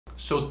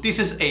So this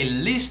is a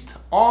list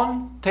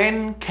on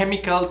 10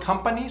 chemical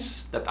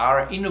companies that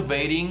are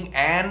innovating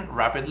and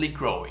rapidly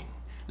growing.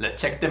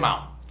 Let's check them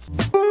out.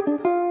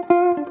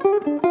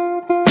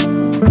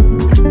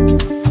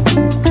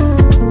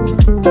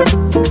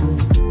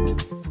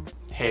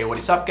 Hey, what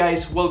is up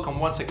guys? Welcome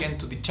once again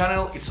to the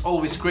channel. It's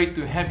always great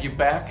to have you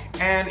back,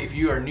 and if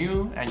you are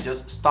new and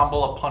just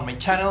stumble upon my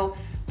channel,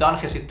 don't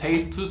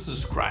hesitate to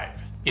subscribe.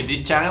 In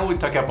this channel we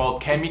talk about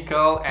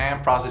chemical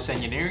and process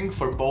engineering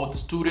for both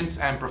students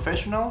and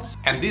professionals,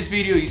 and this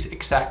video is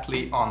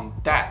exactly on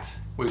that.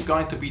 We're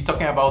going to be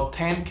talking about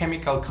 10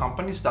 chemical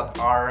companies that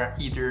are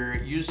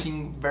either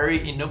using very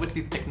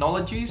innovative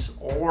technologies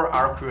or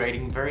are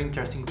creating very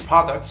interesting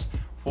products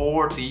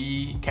for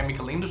the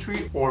chemical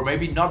industry, or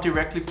maybe not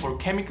directly for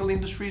chemical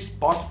industries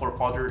but for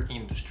other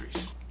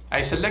industries.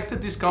 I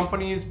selected these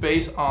companies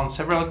based on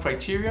several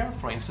criteria.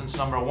 For instance,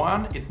 number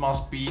one, it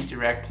must be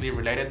directly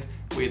related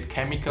with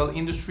chemical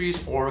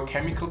industries or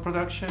chemical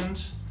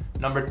productions.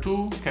 Number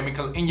two,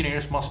 chemical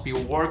engineers must be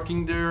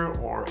working there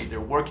or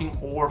either working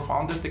or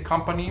founded the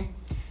company.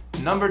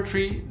 Number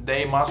three,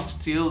 they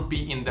must still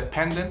be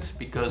independent,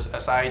 because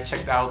as I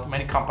checked out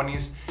many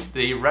companies,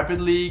 they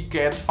rapidly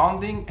get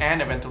funding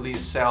and eventually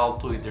sell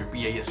to either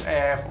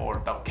BASF or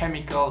Dow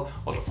Chemical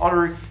or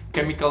other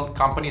chemical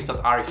companies that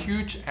are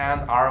huge and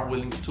are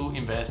willing to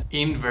invest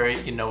in very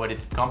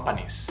innovative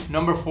companies.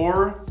 Number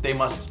four, they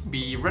must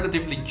be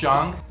relatively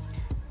young.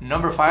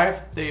 Number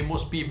five, they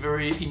must be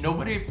very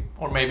innovative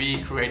or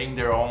maybe creating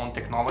their own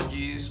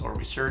technologies or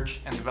research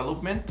and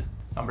development.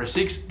 Number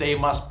six, they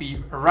must be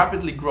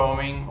rapidly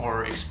growing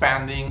or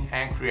expanding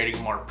and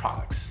creating more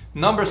products.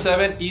 Number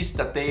seven is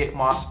that they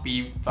must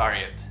be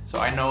varied. So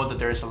I know that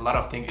there's a lot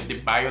of things in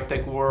the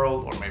biotech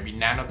world or maybe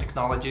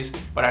nanotechnologies,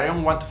 but I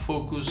don't want to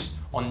focus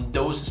on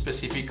those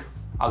specific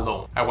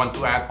alone. I want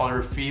to add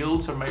other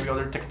fields or maybe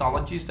other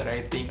technologies that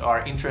I think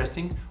are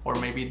interesting, or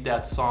maybe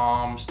that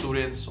some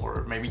students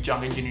or maybe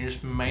young engineers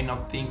may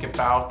not think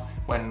about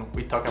when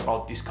we talk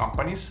about these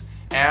companies,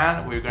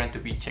 and we're going to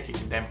be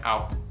checking them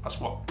out as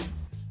well.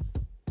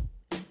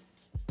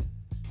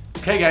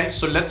 Okay guys,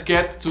 so let's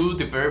get to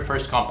the very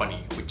first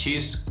company, which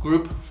is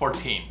Group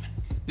 14.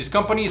 This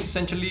company is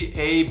essentially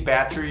a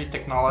battery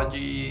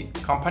technology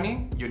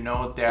company. You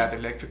know that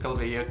electrical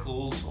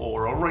vehicles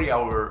or already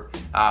our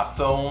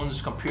phones,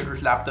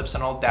 computers, laptops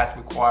and all that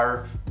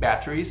require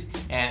batteries,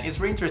 and it's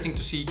very interesting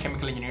to see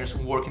chemical engineers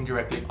working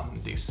directly on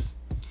this.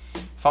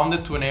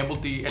 Founded to enable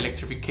the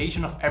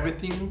electrification of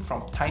everything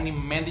from tiny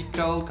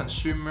medical,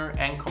 consumer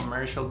and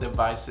commercial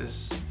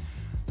devices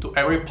to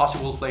every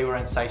possible flavor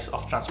and size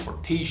of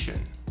transportation.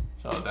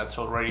 So that's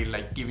already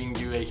like giving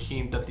you a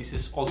hint that this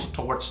is also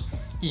towards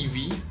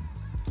EV.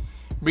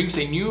 Brings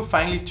a new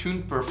finely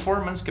tuned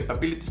performance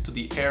capabilities to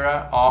the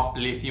era of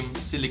lithium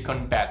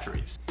silicon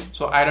batteries.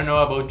 So I don't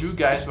know about you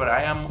guys, but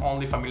I am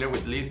only familiar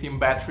with lithium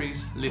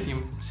batteries.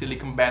 Lithium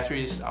silicon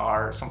batteries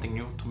are something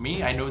new to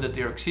me. I know that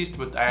they exist,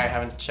 but I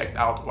haven't checked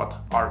out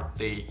what are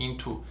they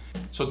into.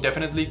 So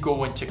definitely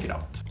go and check it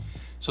out.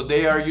 So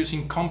they are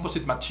using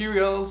composite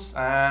materials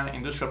and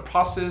industrial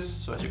process.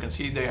 So as you can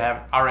see, they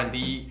have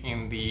R&D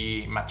in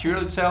the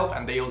material itself,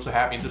 and they also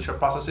have industrial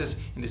processes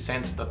in the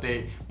sense that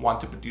they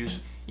want to produce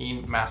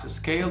in mass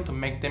scale to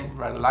make them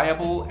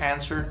reliable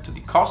answer to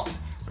the cost.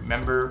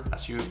 Remember,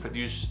 as you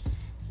produce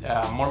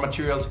more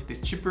materials, it is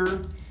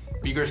cheaper,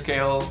 bigger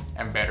scale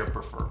and better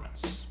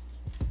performance.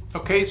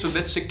 Okay, so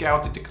let's check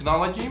out the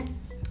technology.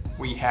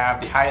 We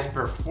have the highest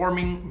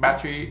performing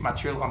battery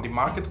material on the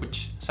market,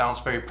 which sounds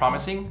very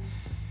promising.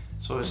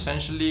 So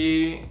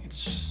essentially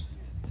it's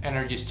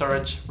energy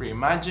storage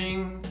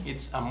reimagined,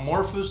 it's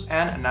amorphous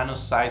and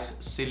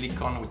nano-sized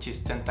silicon, which is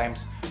 10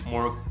 times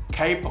more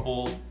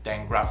capable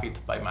than graphite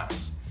by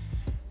mass.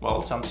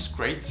 Well, sounds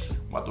great.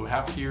 What do we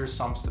have here?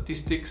 Some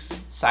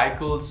statistics,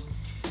 cycles.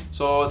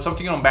 So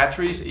something on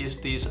batteries is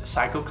this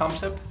cycle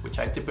concept, which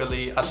I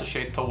typically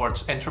associate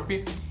towards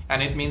entropy,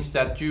 and it means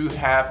that you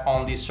have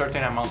only a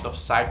certain amount of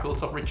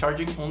cycles of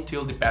recharging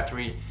until the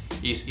battery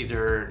is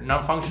either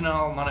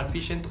non-functional,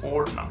 non-efficient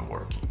or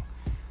non-working.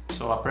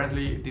 So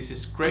apparently this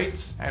is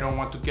great. I don't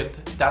want to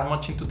get that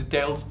much into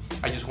details.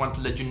 I just want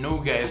to let you know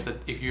guys that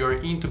if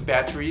you're into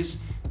batteries,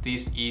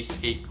 this is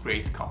a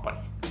great company.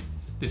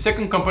 The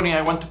second company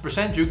I want to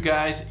present you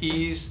guys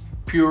is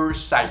Pure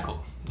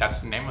Cycle. That's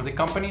the name of the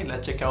company.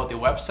 Let's check out the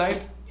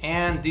website.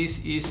 And this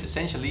is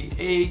essentially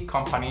a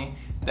company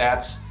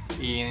that's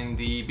in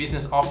the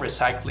business of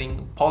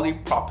recycling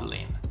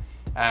polypropylene.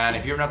 And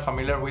if you're not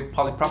familiar with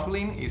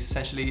polypropylene, it's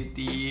essentially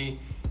the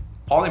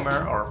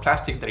polymer or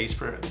plastic that is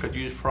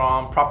produced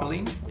from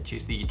propylene, which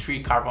is the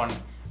 3-carbon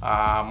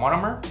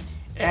monomer.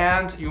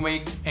 And you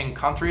may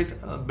encounter it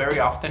very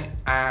often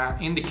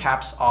in the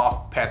caps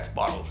of PET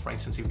bottles. For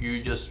instance, if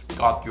you just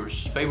got your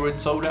favorite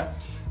soda,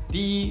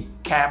 the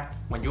cap,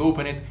 when you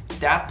open it,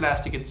 that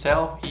plastic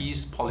itself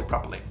is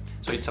polypropylene.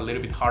 So it's a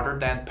little bit harder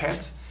than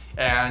PET,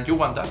 and you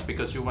want that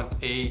because you want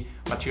a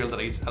material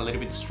that is a little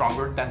bit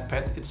stronger than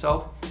PET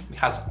itself. It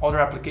has other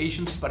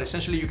applications, but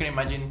essentially you can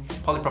imagine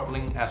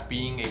polypropylene as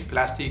being a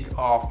plastic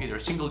of either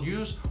single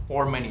use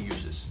or many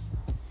uses.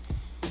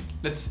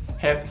 Let's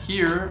head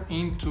here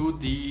into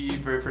the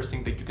very first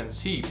thing that you can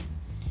see.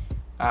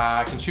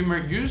 Consumer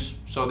use.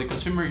 So the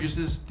consumer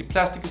uses the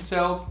plastic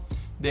itself,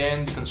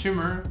 then the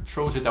consumer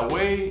throws it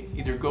away,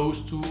 either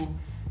goes to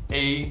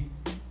a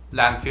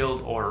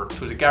landfill or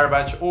to the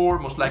garbage or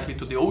most likely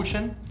to the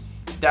ocean.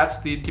 That's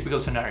the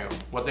typical scenario.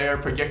 What they are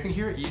projecting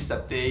here is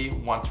that they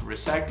want to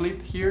recycle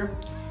it here.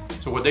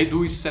 So what they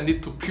do is send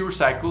it to Pure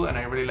Cycle, and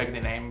I really like the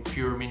name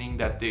Pure, meaning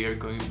that they are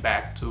going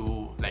back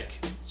to like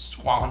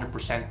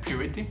 100%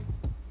 purity.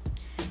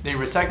 They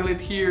recycle it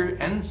here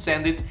and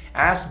send it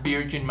as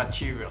virgin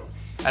material.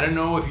 I don't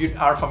know if you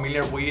are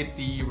familiar with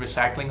the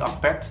recycling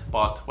of PET,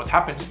 but what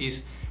happens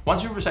is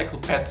once you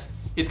recycle PET,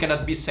 it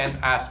cannot be sent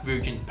as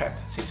virgin PET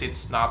since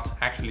it's not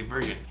actually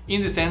virgin,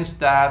 in the sense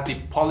that the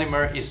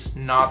polymer is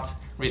not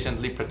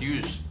recently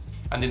produced.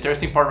 And the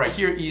interesting part right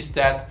here is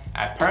that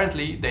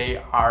apparently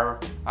they are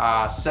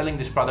selling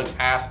this product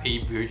as a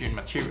virgin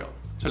material.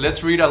 So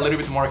let's read a little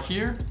bit more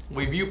here.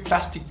 We view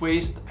plastic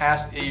waste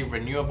as a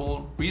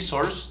renewable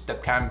resource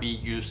that can be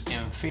used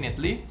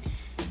infinitely.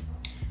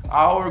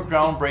 Our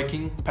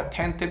groundbreaking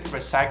patented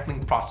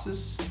recycling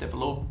process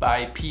developed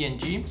by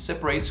P&G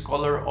separates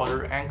color,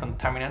 odor, and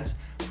contaminants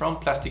from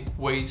plastic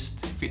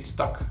waste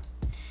feedstock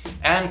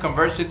and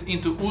converts it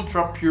into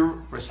ultra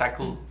pure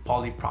recycled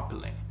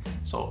polypropylene.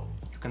 So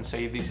you can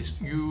say this is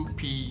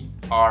UPRPP.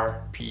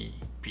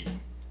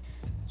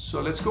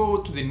 So let's go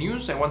to the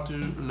news. I want to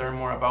learn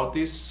more about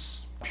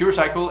this. Pure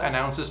Cycle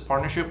announces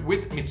partnership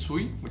with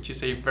Mitsui, which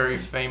is a very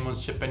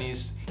famous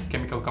Japanese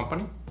chemical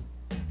company.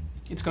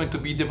 It's going to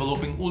be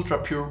developing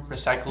ultra-pure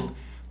recycled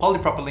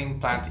polypropylene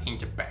plant in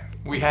Japan.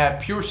 We have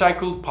Pure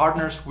Cycle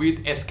partners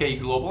with SK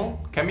Global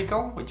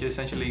Chemical, which is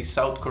essentially a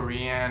South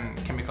Korean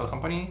chemical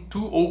company,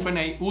 to open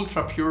a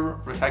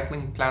ultra-pure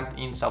recycling plant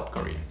in South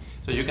Korea.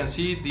 So you can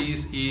see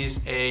this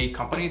is a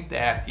company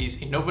that is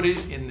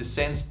innovative in the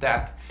sense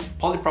that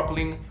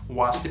polypropylene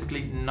was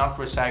typically not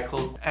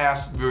recycled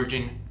as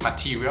virgin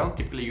material.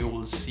 Typically you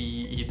will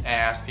see it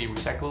as a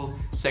recycled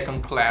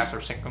second class or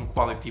second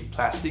quality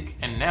plastic.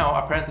 And now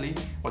apparently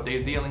what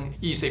they're dealing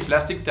is a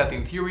plastic that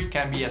in theory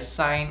can be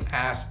assigned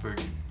as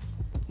virgin.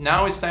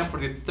 Now it's time for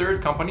the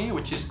third company,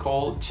 which is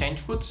called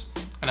Change Foods.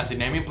 And as the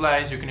name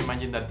implies, you can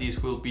imagine that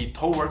this will be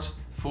towards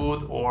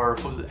food or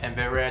food and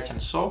beverage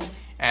and so.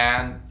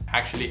 And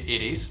actually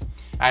it is.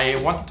 I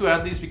wanted to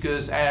add this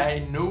because I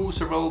know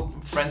several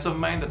friends of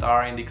mine that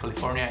are in the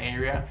California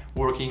area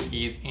working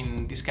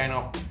in this kind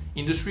of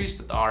industries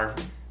that are,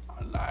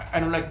 I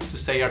don't like to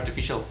say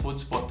artificial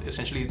foods, but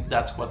essentially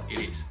that's what it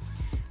is.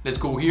 Let's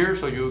go here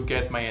so you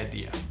get my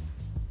idea.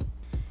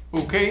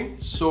 Okay,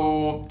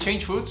 so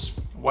Change Foods,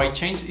 White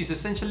Change is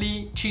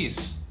essentially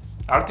cheese,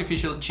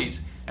 artificial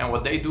cheese. And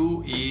what they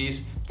do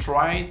is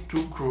try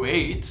to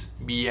create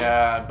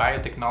via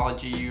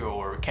biotechnology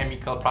or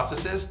chemical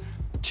processes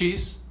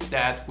cheese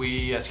that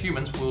we as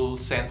humans will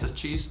sense as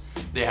cheese.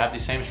 They have the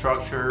same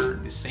structure,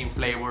 the same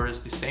flavors,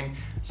 the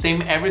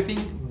same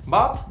everything,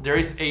 but there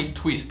is a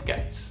twist,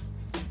 guys.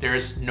 There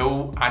is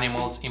no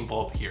animals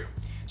involved here.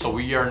 So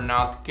we are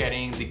not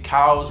getting the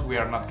cows, we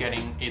are not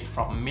getting it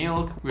from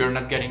milk, we are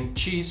not getting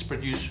cheese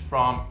produced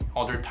from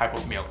other type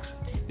of milks.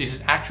 This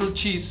is actual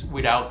cheese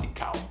without the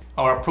cow.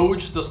 Our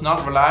approach does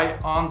not rely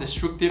on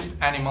destructive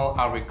animal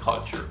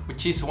agriculture,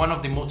 which is one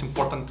of the most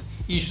important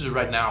issues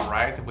right now,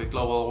 right? With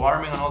global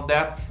warming and all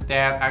that,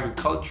 that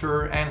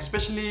agriculture and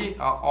especially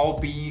all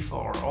beef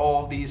or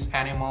all these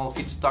animal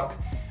feedstock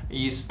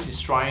is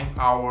destroying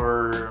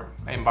our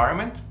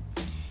environment.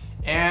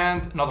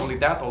 And not only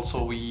that,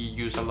 also we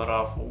use a lot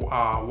of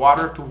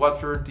water to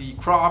water the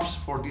crops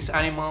for these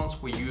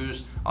animals. We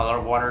use a lot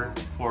of water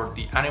for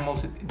the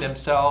animals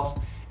themselves.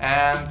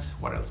 And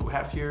what else do we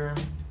have here?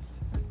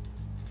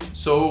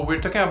 So we're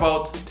talking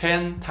about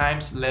 10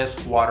 times less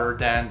water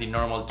than the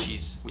normal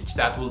cheese, which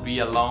that will be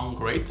a long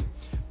grade.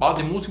 But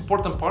the most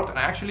important part, and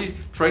I actually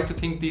try to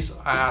think this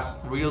as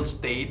real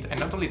estate, and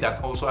not only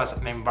that, also as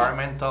an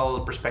environmental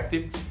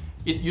perspective,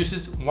 it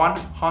uses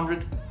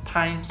 100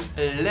 times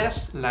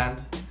less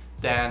land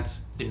than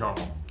the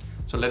normal.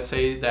 So let's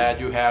say that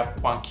you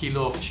have 1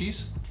 kilo of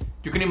cheese.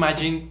 You can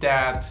imagine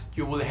that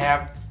you will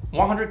have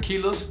 100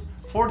 kilos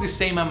for the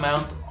same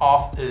amount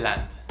of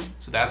land.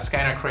 So that's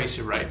kind of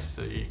crazy, right?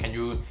 So can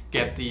you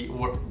get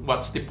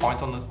what's the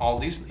point on all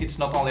this? It's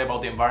not only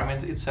about the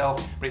environment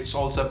itself, but it's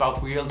also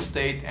about real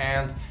estate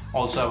and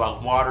also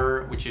about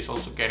water, which is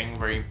also getting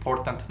very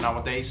important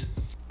nowadays.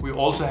 We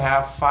also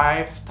have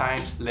 5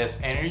 times less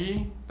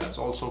energy. That's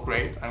also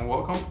great and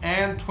welcome.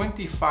 And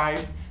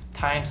 25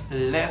 times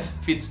less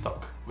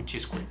feedstock, which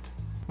is great.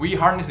 We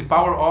harness the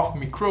power of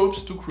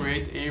microbes to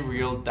create a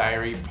real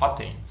dairy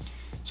protein.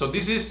 So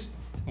this is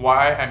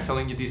why I'm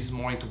telling you this is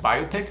more into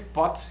biotech,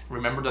 but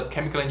remember that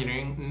chemical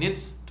engineering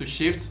needs to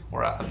shift,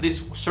 or at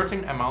least a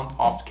certain amount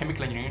of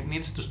chemical engineering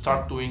needs to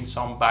start doing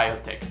some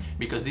biotech,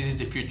 because this is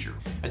the future.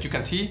 As you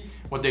can see,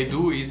 what they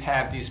do is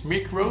have these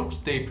microbes,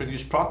 they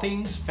produce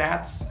proteins,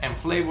 fats, and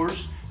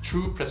flavors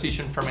through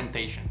precision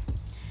fermentation.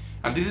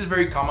 And this is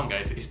very common,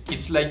 guys.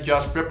 It's like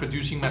just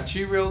reproducing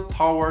material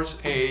towards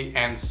a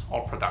ends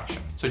of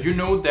production. So you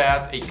know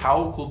that a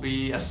cow could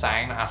be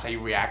assigned as a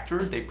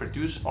reactor. They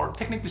produce, or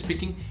technically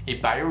speaking, a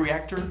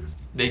bioreactor.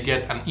 They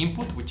get an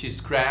input, which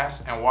is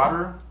grass and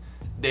water.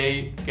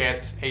 They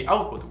get a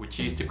output, which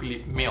is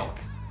typically milk.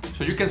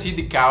 So you can see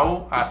the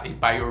cow as a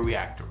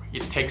bioreactor.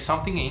 It takes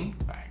something in,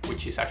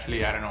 which is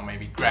actually, I don't know,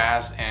 maybe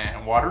grass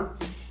and water.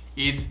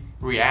 It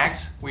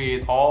reacts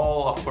with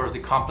all, of course, the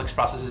complex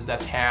processes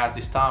that has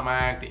the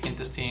stomach, the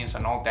intestines,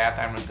 and all that.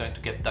 I'm not going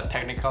to get that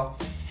technical.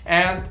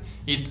 And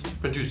it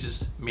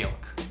produces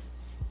milk.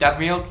 That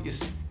milk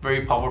is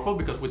very powerful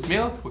because with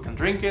milk, we can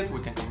drink it,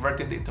 we can convert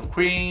it into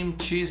cream,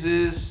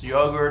 cheeses,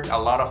 yogurt, a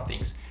lot of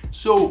things.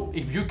 So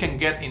if you can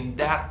get in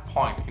that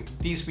point, into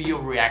this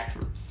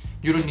bioreactor,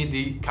 you don't need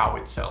the cow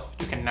itself.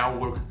 You can now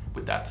work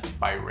with that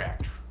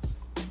bioreactor.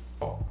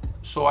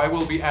 So I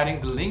will be adding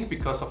the link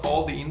because of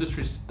all the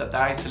industries that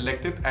I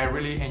selected. I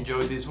really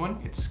enjoy this one.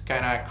 It's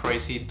kind of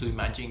crazy to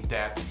imagine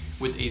that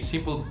with a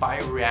simple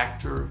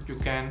bioreactor, you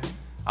can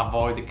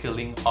avoid the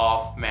killing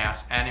of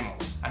mass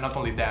animals. And not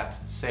only that,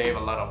 save a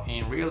lot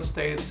in real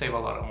estate, save a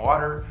lot of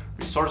water,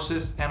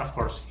 resources, and of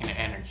course in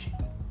energy.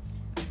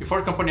 The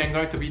fourth company I'm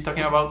going to be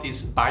talking about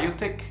is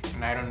Biotech,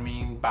 and I don't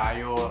mean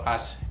bio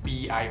as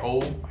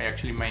B-I-O, I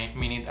actually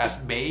mean it as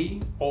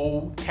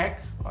Biotech.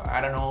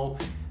 I don't know,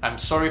 I'm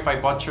sorry if I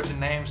butchered the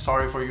name,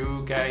 sorry for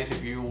you guys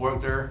if you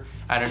work there.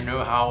 I don't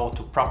know how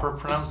to properly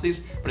pronounce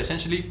this, but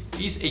essentially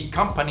it's a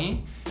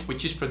company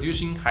which is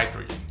producing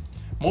hydrogen.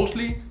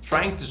 Mostly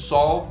trying to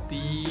solve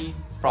the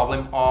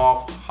problem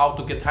of how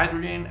to get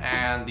hydrogen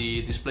and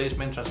the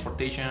displacement,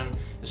 transportation,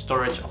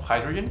 storage of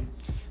hydrogen.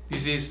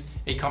 This is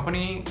a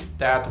company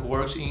that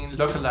works in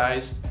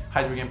localized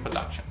hydrogen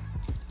production.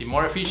 The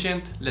more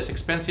efficient, less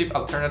expensive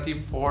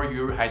alternative for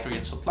your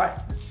hydrogen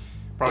supply.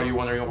 Probably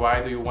wondering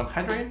why do you want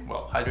hydrogen?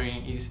 Well,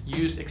 hydrogen is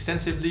used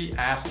extensively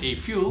as a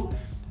fuel,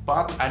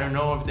 but I don't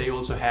know if they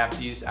also have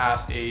this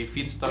as a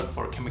feedstock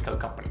for chemical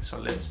companies. So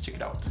let's check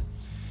it out.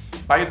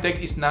 Biotech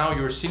is now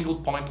your single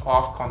point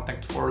of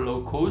contact for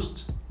low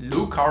cost,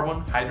 low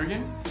carbon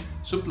hydrogen,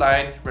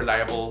 supplied,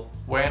 reliable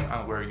when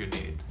and where you need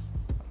it.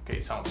 Okay,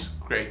 sounds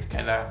great,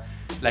 kind of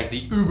like the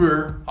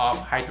Uber of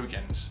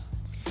hydrogens.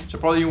 So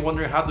probably you're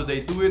wondering how do they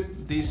do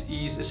it? This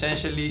is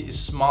essentially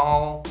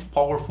small,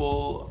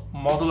 powerful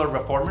modular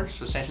reformers,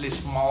 so essentially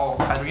small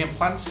hydrogen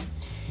plants.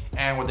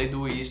 And what they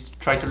do is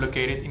try to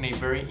locate it in a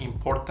very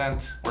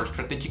important or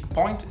strategic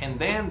point, and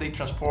then they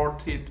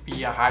transport it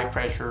via high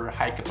pressure,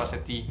 high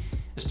capacity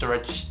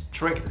storage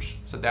trailers.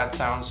 So that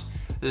sounds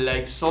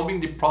like solving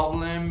the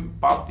problem,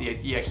 but the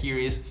idea here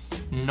is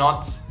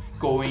not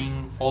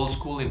going old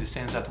school in the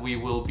sense that we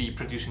will be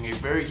producing a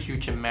very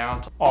huge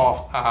amount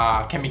of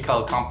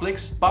chemical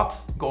complex, but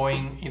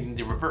going in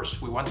the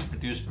reverse. We want to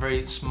produce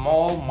very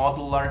small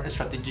modular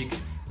strategic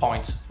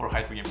points for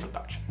hydrogen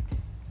production.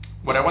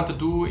 What I want to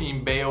do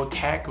in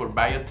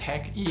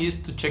Biotech is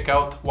to check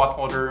out what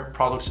other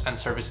products and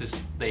services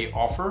they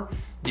offer.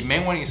 The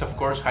main one is of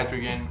course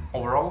hydrogen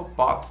overall,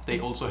 but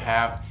they also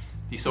have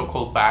the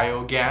so-called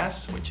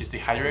biogas, which is the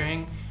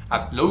hydrogen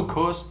at low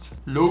cost,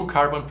 low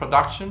carbon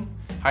production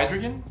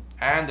hydrogen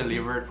and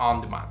delivered on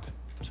demand.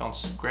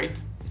 Sounds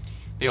great.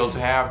 They also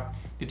have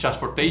the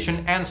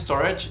transportation and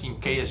storage. In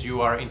case you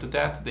are into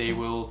that, they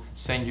will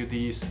send you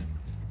these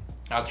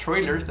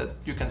trailers that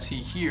you can see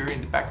here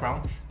in the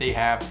background. They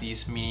have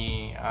these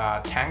mini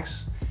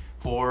tanks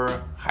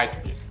for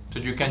hydrogen. So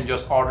you can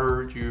just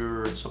order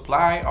your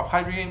supply of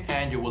hydrogen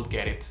and you will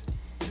get it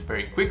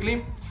very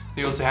quickly.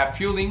 They also have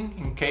fueling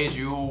in case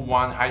you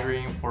want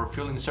hydrogen for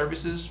fueling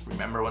services.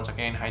 Remember, once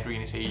again,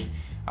 hydrogen is a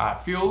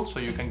fuel, so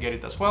you can get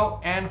it as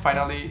well. And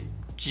finally,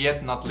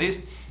 yet not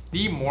least,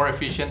 the more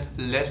efficient,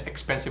 less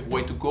expensive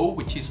way to go,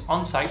 which is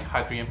on-site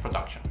hydrogen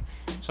production.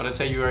 So let's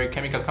say you are a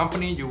chemical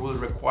company, you will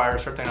require a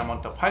certain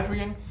amount of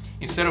hydrogen.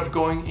 Instead of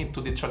going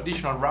into the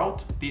traditional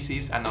route, this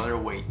is another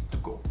way to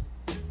go.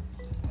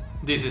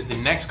 This is the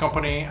next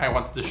company I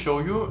wanted to show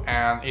you,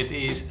 and it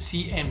is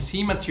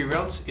CMC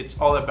Materials. It's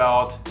all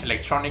about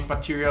electronic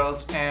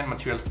materials and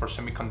materials for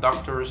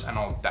semiconductors and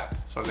all that.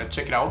 So let's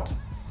check it out.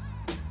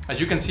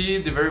 As you can see,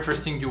 the very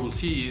first thing you will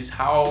see is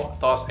how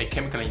does a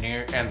chemical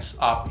engineer ends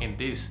up in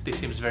this. This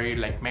seems very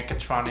like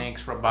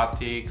mechatronics,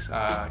 robotics,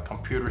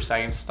 computer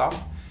science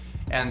stuff.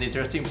 And the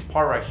interesting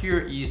part right here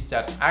is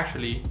that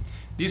actually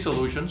these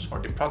solutions or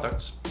the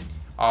products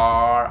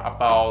are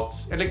about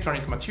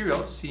electronic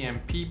materials,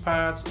 CMP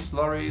pads,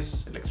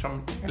 slurries,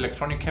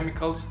 electronic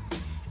chemicals,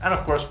 and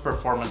of course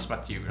performance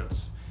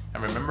materials.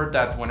 And remember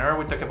that whenever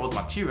we talk about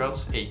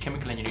materials, a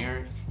chemical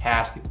engineer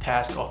has the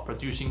task of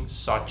producing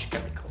such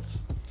chemicals.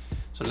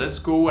 So let's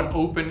go and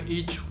open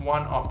each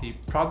one of the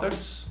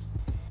products.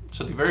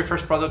 So the very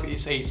first product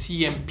is a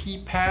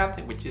CMP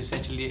pad, which is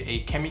essentially a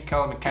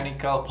chemical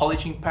mechanical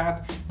polishing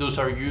pad. Those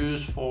are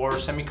used for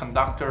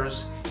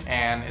semiconductors,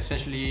 and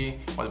essentially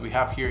what we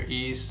have here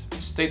is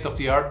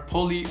state-of-the-art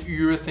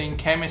polyurethane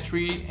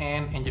chemistry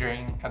and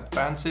engineering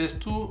advances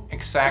to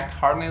exact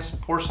hardness,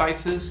 pore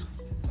sizes,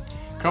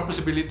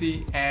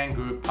 compressibility, and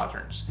groove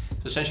patterns.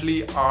 So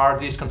essentially are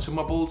these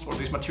consumables or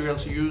these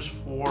materials used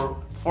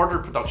for further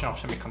production of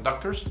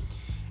semiconductors,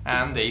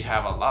 and they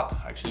have a lot.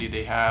 Actually,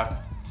 they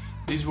have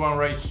this one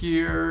right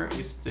here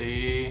is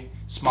the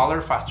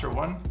smaller, faster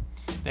one.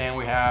 Then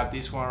we have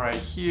this one right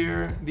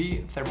here.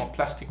 The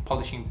thermoplastic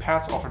polishing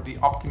pads offer the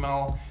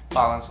optimal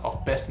balance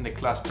of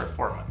best-in-the-class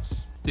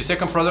performance. The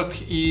second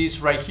product is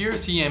right here,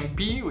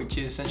 CMP, which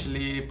is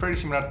essentially pretty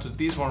similar to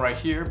this one right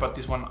here, but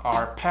this one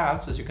are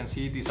pads. As you can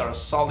see, these are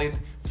solid,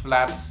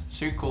 flat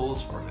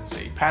circles, or let's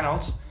say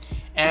panels.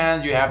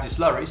 And you have these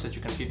slurries. As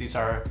you can see, these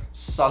are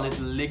solid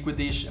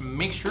liquidish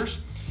mixtures.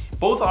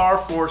 Both are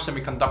for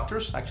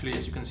semiconductors. Actually,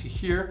 as you can see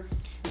here,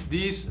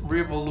 these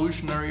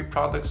revolutionary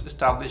products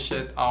established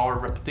our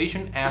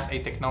reputation as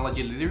a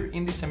technology leader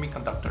in the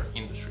semiconductor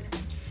industry.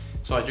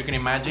 So as you can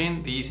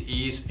imagine, this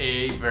is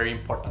a very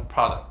important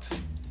product.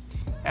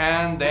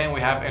 And then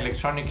we have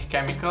electronic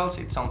chemicals.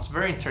 It sounds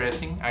very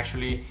interesting.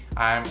 Actually,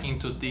 I'm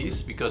into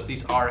this because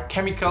these are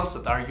chemicals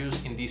that are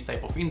used in these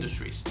type of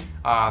industries,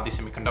 the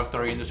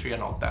semiconductor industry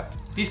and all that.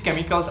 These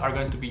chemicals are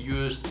going to be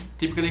used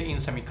typically in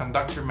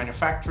semiconductor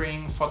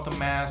manufacturing,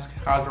 photomask,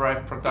 hard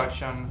drive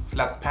production,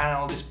 flat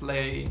panel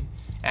display,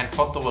 and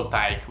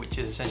photovoltaic, which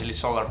is essentially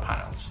solar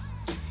panels.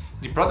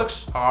 The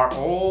products are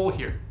all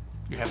here.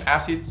 You have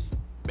acids,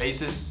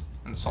 bases,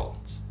 and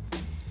solvents.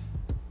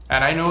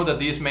 And I know that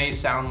this may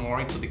sound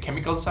more into the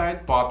chemical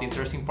side, but the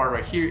interesting part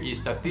right here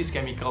is that these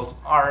chemicals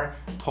are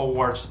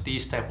towards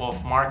these type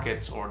of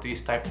markets or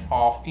these type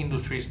of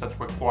industries that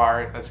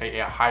require, let's say,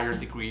 a higher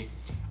degree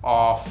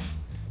of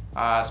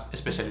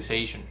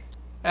specialization.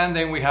 And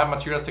then we have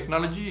materials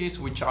technologies,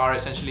 which are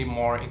essentially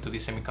more into the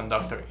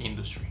semiconductor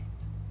industry.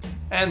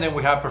 And then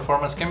we have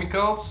performance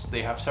chemicals.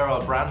 They have several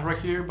brands right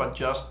here, but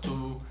just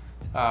to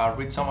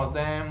read some of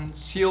them.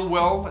 Seal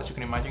Weld, as you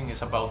can imagine,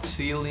 is about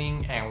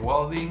sealing and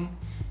welding.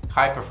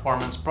 High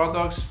performance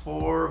products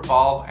for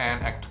valve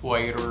and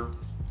actuator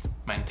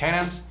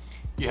maintenance.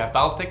 You have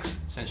Bioplastics,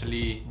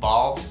 essentially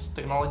valves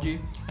technology,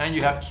 and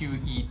you have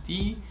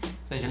QED,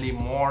 essentially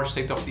more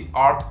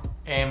state-of-the-art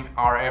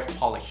MRF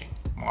polishing,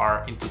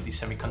 more into the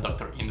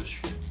semiconductor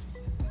industry.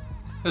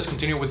 Let's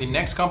continue with the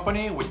next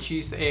company, which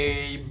is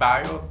a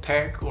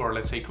biotech or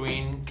let's say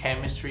green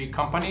chemistry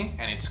company,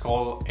 and it's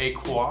called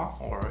Aqua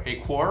or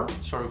Aquar.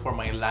 Sorry for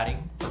my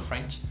Latin or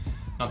French,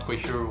 not quite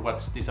sure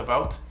what's this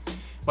about.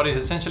 But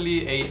it's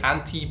essentially a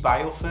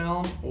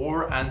anti-biofilm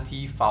or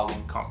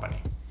anti-fouling company.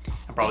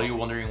 I'm probably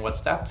wondering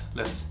what's that.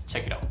 Let's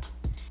check it out.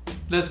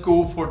 Let's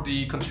go for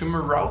the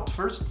consumer route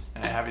first.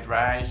 I have it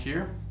right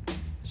here.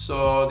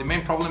 So the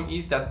main problem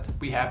is that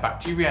we have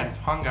bacteria and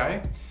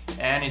fungi,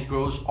 and it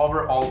grows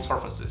over all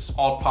surfaces,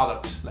 all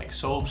products like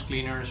soaps,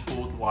 cleaners,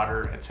 food,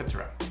 water,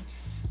 etc.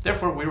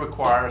 Therefore, we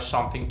require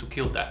something to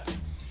kill that.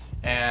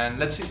 And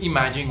let's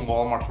imagine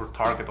Walmart or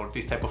Target or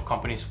this type of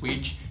companies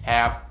which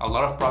have a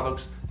lot of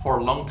products for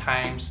long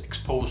times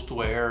exposed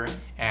to air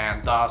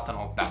and dust and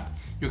all that.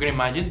 You can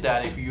imagine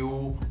that if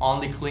you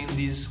only clean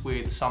this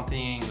with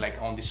something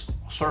like on this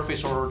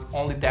surface or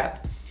only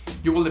that,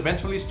 you will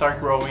eventually start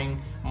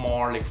growing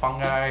more like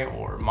fungi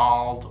or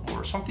mold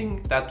or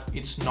something that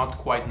it's not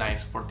quite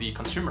nice for the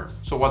consumer.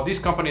 So what these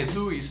companies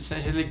do is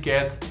essentially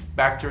get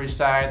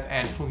bactericide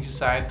and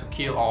fungicide to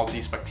kill all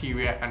these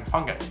bacteria and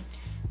fungi.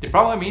 The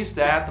problem is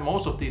that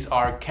most of these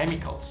are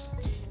chemicals.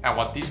 And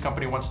what this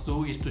company wants to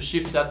do is to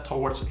shift that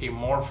towards a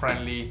more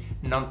friendly,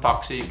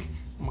 non-toxic,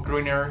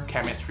 greener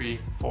chemistry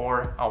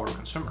for our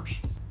consumers.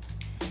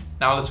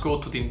 Now let's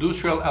go to the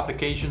industrial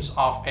applications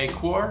of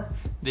Aquar.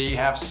 They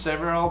have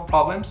several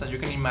problems. As you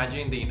can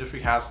imagine, the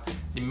industry has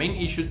the main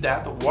issue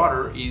that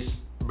water is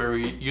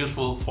very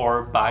useful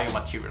for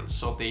biomaterials.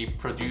 So they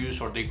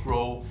produce or they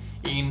grow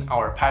in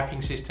our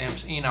piping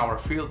systems, in our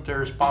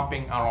filters,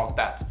 pumping and all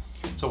that.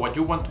 So what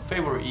you want to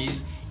favor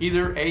is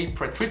either a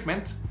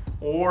pretreatment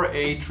or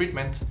a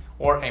treatment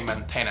or a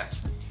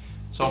maintenance.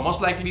 So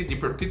most likely the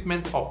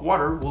pretreatment of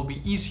water will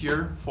be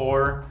easier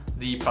for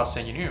the process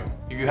engineer.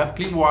 If you have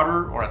clean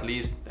water, or at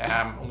least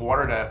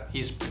water that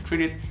is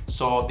pretreated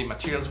so the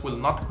materials will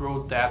not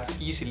grow that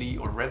easily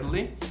or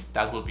readily,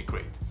 that will be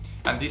great.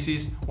 And this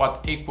is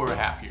what Aquar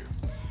have here.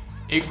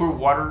 Aquar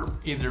water,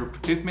 either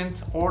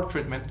pretreatment or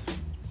treatment.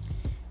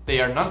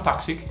 They are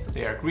non-toxic,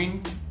 they are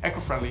green,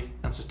 eco-friendly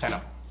and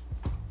sustainable.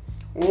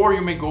 Or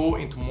you may go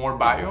into more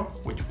bio,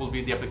 which will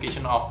be the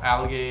application of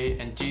algae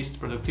and yeast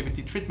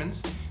productivity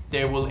treatments.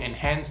 They will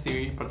enhance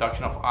the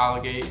production of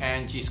algae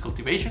and yeast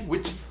cultivation,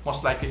 which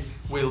most likely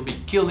will be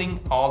killing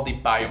all the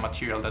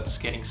biomaterial that's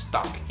getting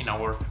stuck in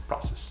our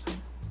process.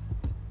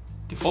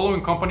 The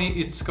following company,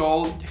 it's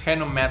called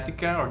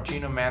Genomatica or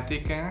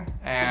Genomatica,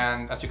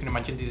 and as you can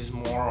imagine, this is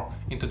more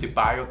into the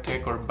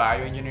biotech or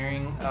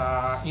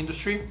bioengineering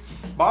industry,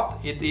 but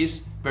it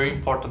is very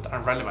important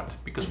and relevant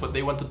because what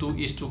they want to do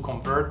is to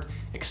convert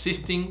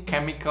existing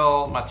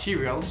chemical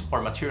materials or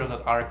materials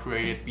that are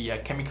created via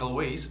chemical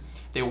ways.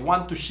 They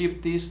want to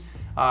shift this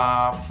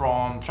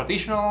from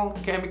traditional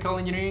chemical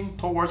engineering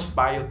towards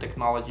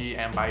biotechnology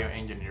and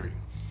bioengineering.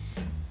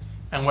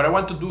 And what I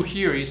want to do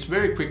here is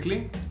very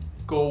quickly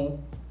go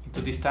into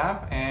this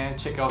tab and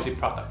check out the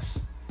products.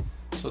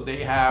 So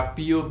they have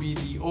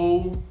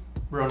BO,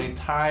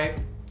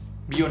 Bronitide,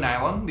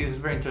 Bio-nylon. This is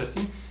very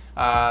interesting.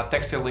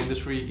 Textile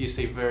industry is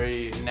a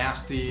very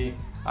nasty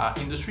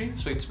industry,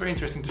 so it's very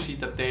interesting to see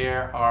that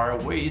there are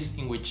ways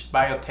in which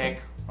biotech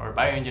or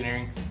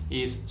bioengineering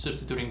is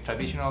substituting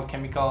traditional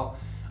chemical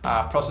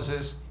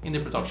processes in the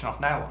production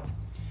of nylon.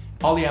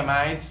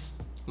 Polyamides,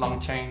 long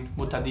chain,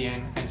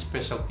 butadiene, and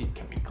specialty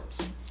chemicals.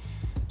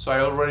 So I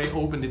already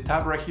opened the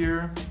tab right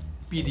here.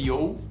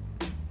 BDO,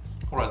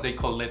 or as they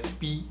call it,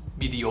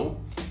 BDO,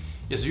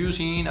 is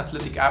used in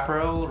athletic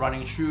apparel,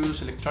 running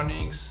shoes,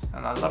 electronics,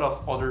 and a lot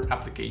of other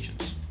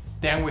applications.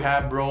 Then we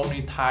have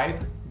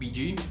Bronitide,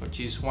 BG,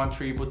 which is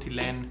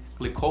 1,3-butylene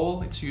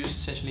glycol. It's used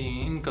essentially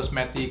in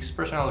cosmetics,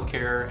 personal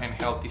care, and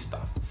healthy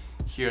stuff.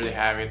 Here they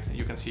have it.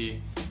 You can see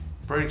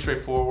pretty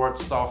straightforward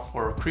stuff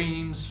for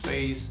creams,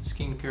 face,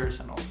 skincare,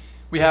 and all.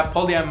 We have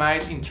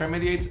polyamide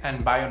intermediates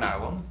and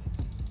bio-nylon.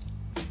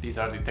 These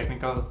are the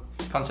technical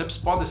concepts,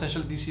 but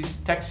essentially this is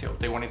textile.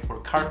 They want it for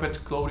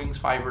carpet, clothing,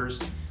 fibers,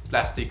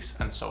 plastics,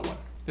 and so on.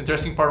 The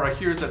interesting part right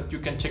here is that you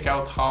can check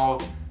out how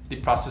the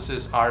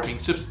processes are being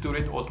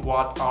substituted or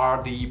what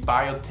are the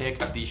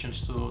biotech additions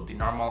to the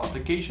normal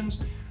applications.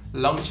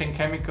 Long chain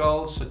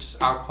chemicals such as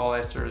alcohol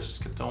esters,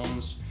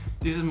 ketones.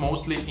 This is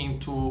mostly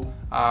into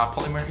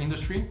polymer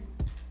industry,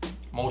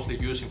 mostly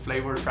used in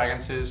flavor,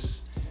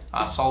 fragrances,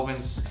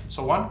 solvents, and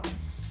so on.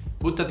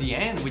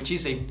 Butadiene, which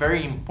is a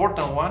very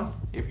important one.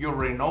 If you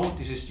already know,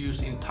 this is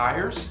used in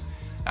tires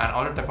and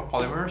other type of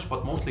polymers,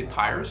 but mostly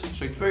tires.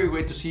 So it's very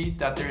great to see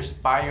that there's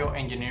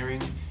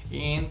bioengineering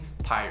in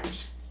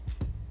tires.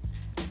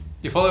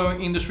 The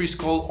following industry is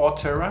called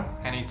Otera,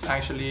 and it's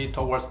actually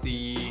towards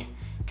the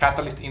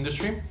catalyst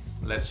industry.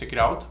 Let's check it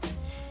out.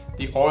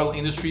 The oil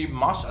industry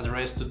must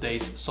address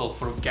today's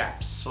sulfur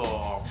gaps,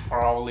 so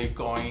probably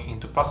going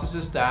into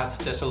processes that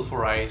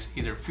desulfurize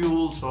either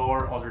fuels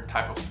or other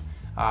type of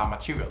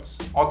materials.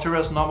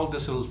 Otera's novel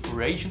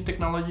desulfuration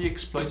technology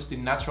exploits the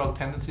natural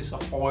tendencies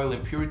of oil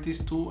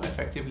impurities to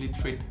effectively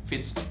treat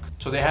feedstock.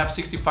 So they have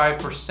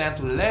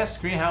 65% less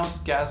greenhouse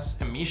gas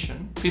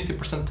emission,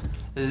 50%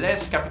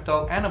 less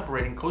capital and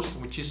operating cost,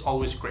 which is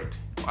always great.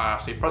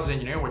 As a process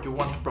engineer, what you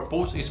want to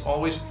propose is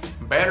always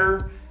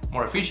better,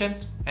 more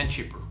efficient, and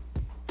cheaper.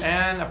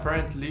 And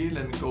apparently,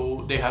 let me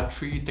go, they have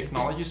 3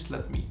 technologies.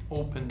 Let me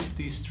open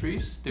these 3.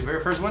 The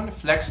very first one,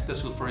 flex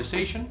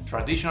desulfurization,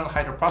 traditional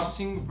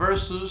hydroprocessing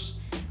versus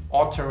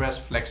Otera's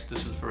flex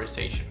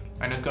desulfurization.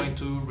 I'm not going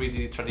to read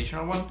the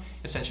traditional one.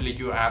 Essentially,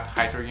 you add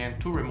hydrogen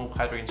to remove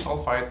hydrogen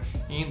sulfide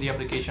in the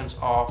applications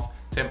of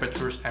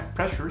temperatures and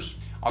pressures.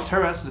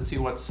 Otera's, let's see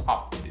what's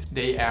up with this.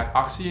 They add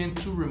oxygen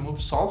to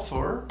remove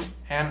sulfur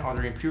and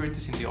other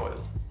impurities in the oil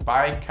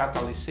by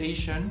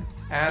catalyzation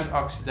and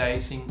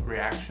oxidizing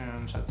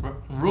reactions at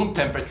room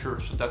temperature.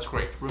 So that's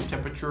great. Room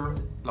temperature,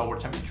 lower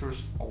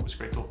temperatures, always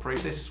great to operate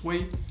this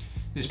way.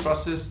 This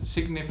process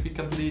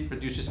significantly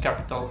reduces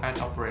capital and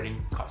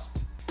operating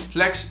costs.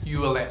 Flex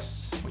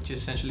ULS, which is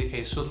essentially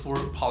a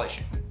sulfur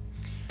polishing.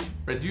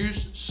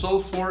 Reduce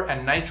sulfur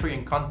and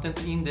nitrogen content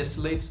in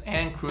distillates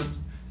and crude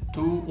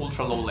to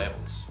ultra low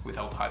levels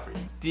without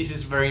hydrogen. This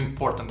is very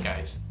important,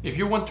 guys. If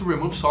you want to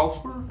remove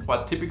sulfur,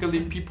 what typically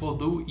people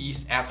do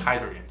is add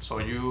hydrogen. So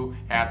you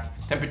add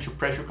temperature,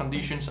 pressure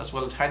conditions as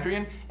well as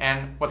hydrogen,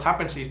 and what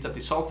happens is that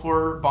the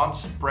sulfur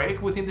bonds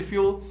break within the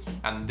fuel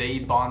and they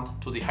bond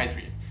to the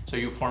hydrogen. So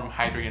you form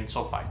hydrogen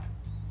sulfide,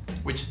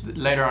 which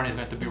later on is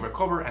going to be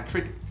recovered and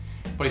treated.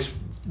 But it's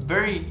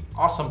very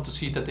awesome to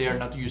see that they are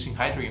not using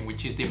hydrogen,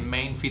 which is the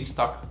main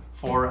feedstock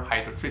for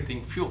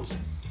hydrotreating fuels.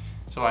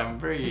 So I'm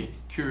very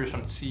curious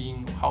on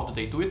seeing how do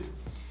they do it.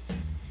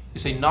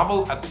 It's a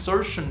novel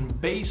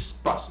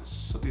adsorption-based process,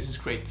 so this is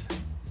great.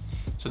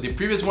 So the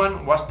previous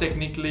one was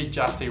technically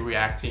just a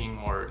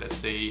reacting, or let's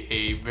say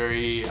a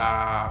very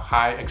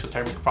high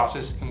exothermic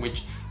process in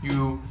which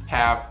you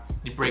have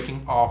the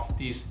breaking of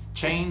these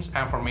chains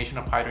and formation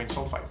of hydrogen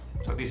sulfide.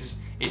 So this is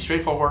a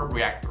straightforward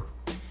reactor.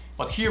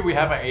 But here we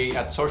have a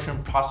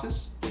adsorption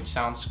process, which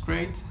sounds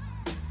great.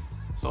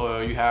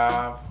 So you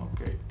have,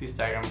 okay, this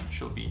diagram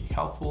should be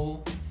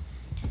helpful.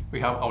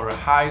 We have our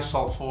high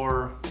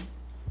sulfur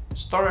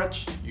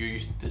storage, you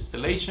use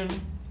distillation,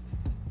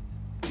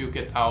 you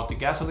get out the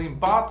gasoline,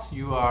 but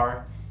you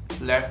are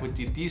left with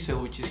the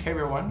diesel, which is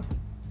heavier one,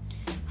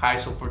 high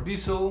sulfur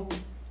diesel.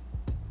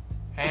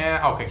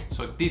 And okay,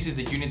 so this is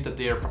the unit that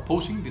they are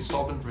proposing, the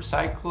solvent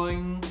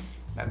recycling,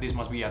 and this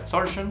must be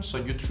adsorption. So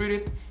you treat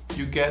it,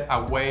 you get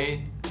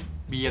away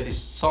via the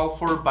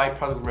sulfur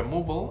byproduct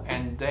removal,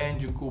 and then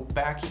you go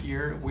back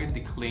here with the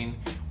clean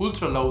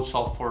ultra low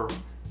sulfur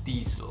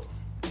diesel.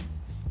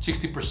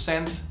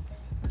 60%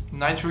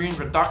 nitrogen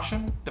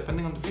reduction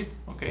depending on the feed,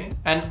 okay,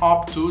 and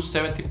up to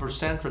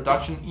 70%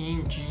 reduction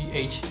in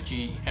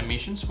GHG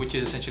emissions, which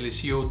is essentially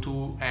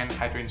CO2 and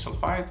hydrogen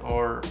sulfide,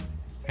 or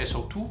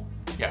SO2.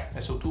 Yeah,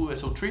 SO2,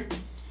 SO3.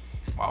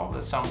 Wow,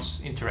 that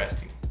sounds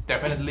interesting.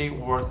 Definitely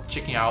worth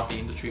checking out the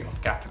industry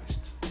of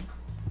catalysts.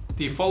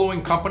 The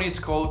following company, it's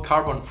called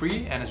Carbon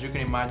Free, and as you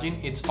can imagine,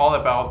 it's all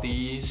about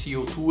the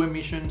CO2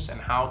 emissions and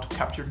how to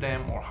capture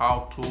them, or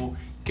how to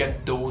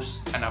get those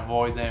and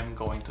avoid them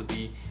going to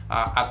the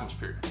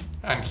atmosphere.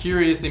 And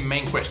here is the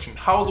main question: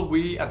 how do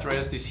we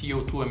address the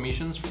CO2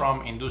 emissions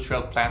from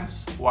industrial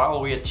plants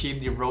while we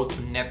achieve the road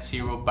to net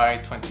zero by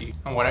 20?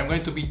 And what I'm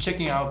going to be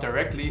checking out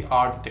directly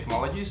are the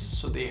technologies.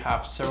 So they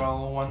have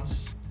several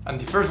ones. And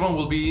the first one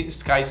will be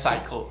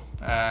SkyCycle,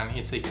 and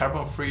it's a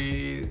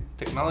carbon-free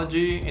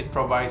technology. It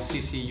provides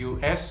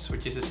CCUS,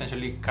 which is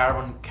essentially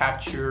carbon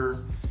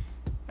capture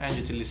and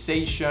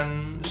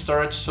utilization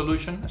storage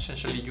solution.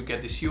 Essentially, you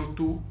get the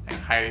CO2 and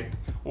hide it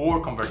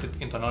or convert it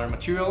into another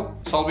material,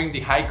 solving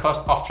the high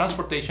cost of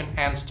transportation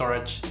and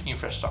storage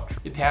infrastructure.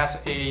 It has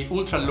a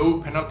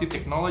ultra-low penalty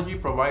technology,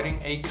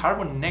 providing a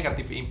carbon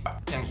negative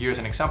impact. And here's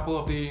an example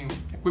of the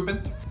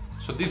equipment.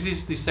 So this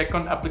is the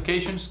second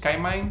application, Sky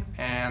Mine,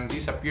 and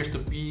this appears to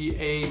be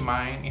a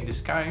mine in the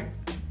sky.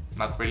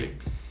 Not really,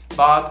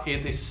 but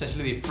it is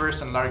essentially the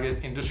first and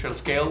largest industrial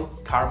scale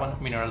carbon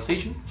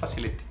mineralization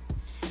facility.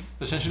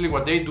 Essentially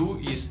what they do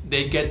is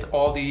they get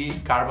all the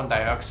carbon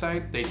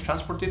dioxide, they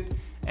transport it,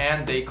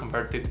 and they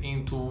convert it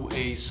into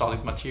a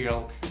solid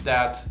material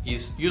that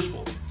is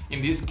useful.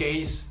 In this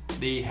case,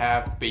 they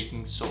have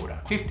baking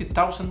soda.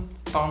 50,000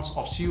 tons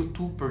of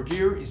CO2 per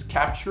year is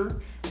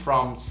captured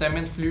from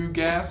cement flue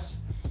gas,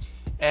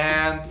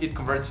 and it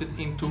converts it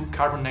into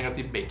carbon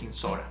negative baking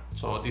soda.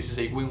 So this is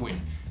a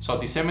win-win. So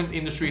the cement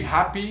industry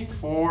happy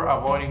for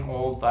avoiding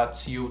all that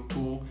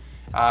CO2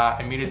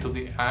 emitted to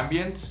the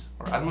ambient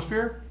or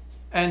atmosphere,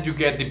 and you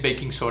get the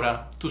baking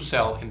soda to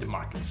sell in the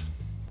markets.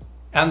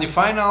 And the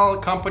final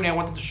company I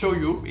wanted to show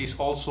you is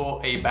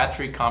also a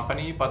battery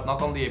company, but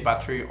not only a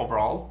battery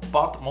overall,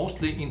 but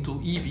mostly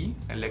into EV,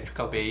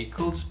 electrical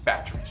vehicles,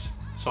 batteries.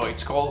 So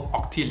it's called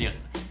Octillion.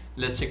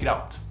 Let's check it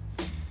out.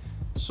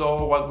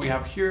 So what we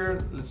have here,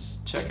 let's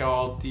check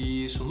out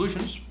the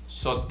solutions.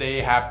 So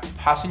they have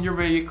passenger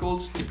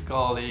vehicles,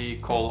 typically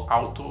called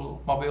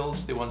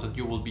automobiles, the ones that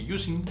you will be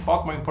using,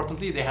 but more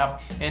importantly, they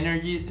have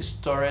energy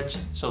storage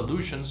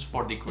solutions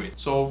for the grid.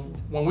 So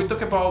when we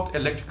talk about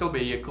electrical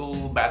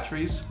vehicle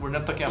batteries, we're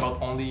not talking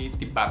about only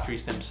the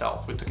batteries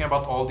themselves. We're talking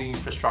about all the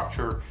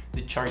infrastructure,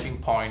 the charging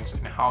points,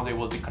 and how they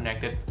will be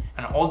connected,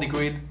 and all the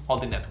grid, all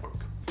the network.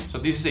 So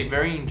this is a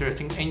very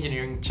interesting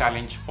engineering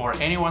challenge for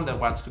anyone that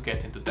wants to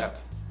get into that.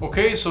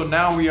 Okay, so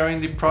now we are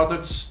in the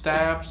products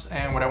tabs,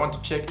 and what I want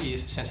to check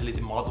is essentially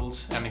the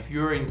models. And if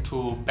you're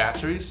into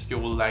batteries, you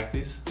will like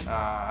this.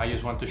 I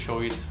just want to show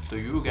it to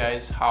you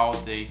guys how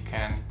they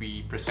can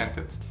be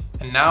presented.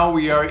 And now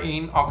we are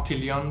in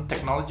Octillion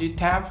technology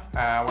tab.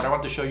 What I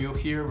want to show you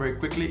here very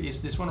quickly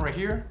is this one right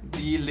here,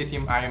 the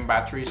lithium-ion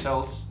battery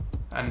cells.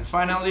 And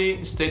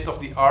finally,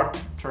 state-of-the-art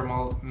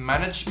thermal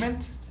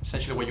management.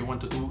 Essentially what you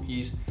want to do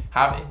is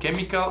have a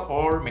chemical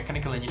or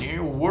mechanical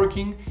engineer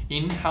working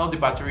in how the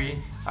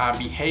battery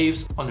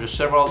behaves under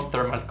several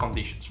thermal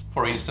conditions.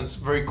 For instance,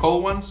 very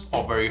cold ones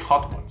or very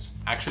hot ones.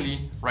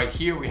 Actually, right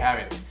here we have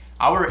it.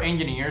 Our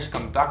engineers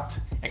conduct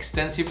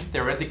extensive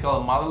theoretical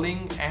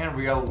modeling and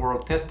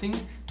real-world testing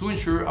to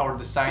ensure our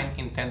design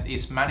intent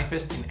is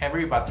manifest in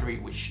every battery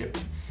we ship.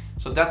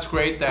 So that's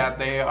great that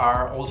they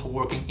are also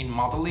working in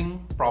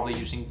modeling, probably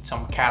using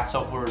some CAD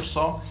software or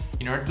so,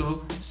 in order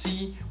to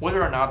see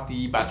whether or not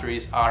the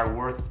batteries are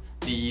worth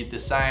the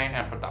design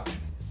and production.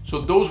 So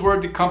those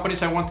were the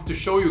companies I wanted to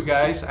show you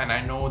guys, and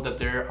I know that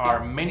there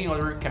are many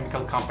other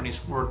chemical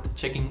companies worth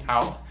checking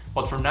out.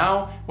 But for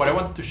now, what I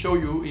wanted to show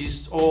you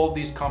is all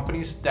these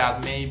companies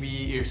that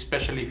maybe,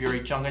 especially if you're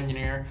a young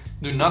engineer,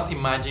 do not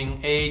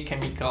imagine a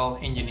chemical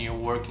engineer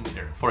working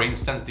there. For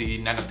instance, the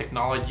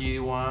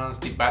nanotechnology ones,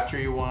 the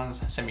battery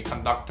ones,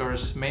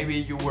 semiconductors, maybe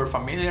you were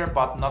familiar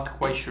but not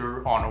quite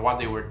sure on what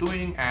they were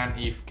doing and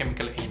if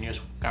chemical engineers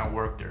can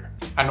work there.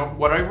 And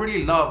what I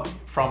really love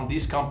from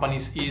these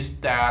companies is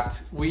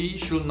that we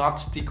should not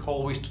stick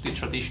always to the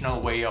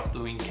traditional way of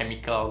doing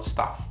chemical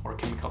stuff or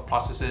chemical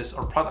processes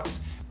or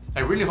products. I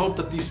really hope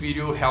that this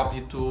video helped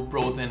you to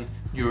broaden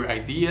your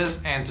ideas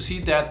and to see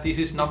that this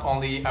is not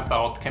only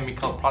about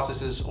chemical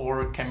processes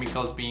or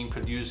chemicals being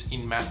produced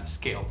in mass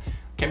scale.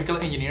 Chemical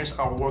engineers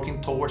are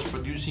working towards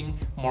producing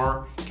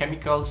more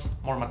chemicals,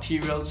 more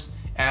materials,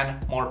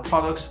 and more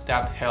products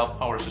that help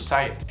our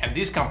society. And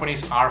these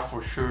companies are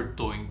for sure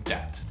doing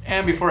that.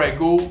 And before I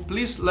go,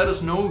 please let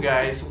us know,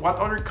 guys, what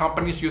other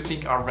companies you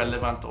think are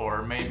relevant,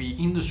 or maybe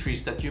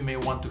industries that you may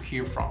want to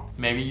hear from.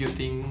 Maybe you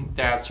think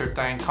that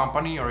certain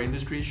company or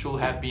industry should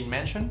have been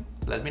mentioned.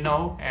 Let me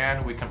know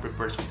and we can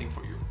prepare something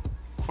for you.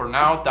 For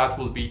now, that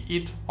will be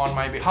it on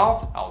my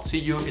behalf. I'll see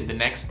you in the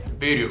next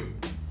video.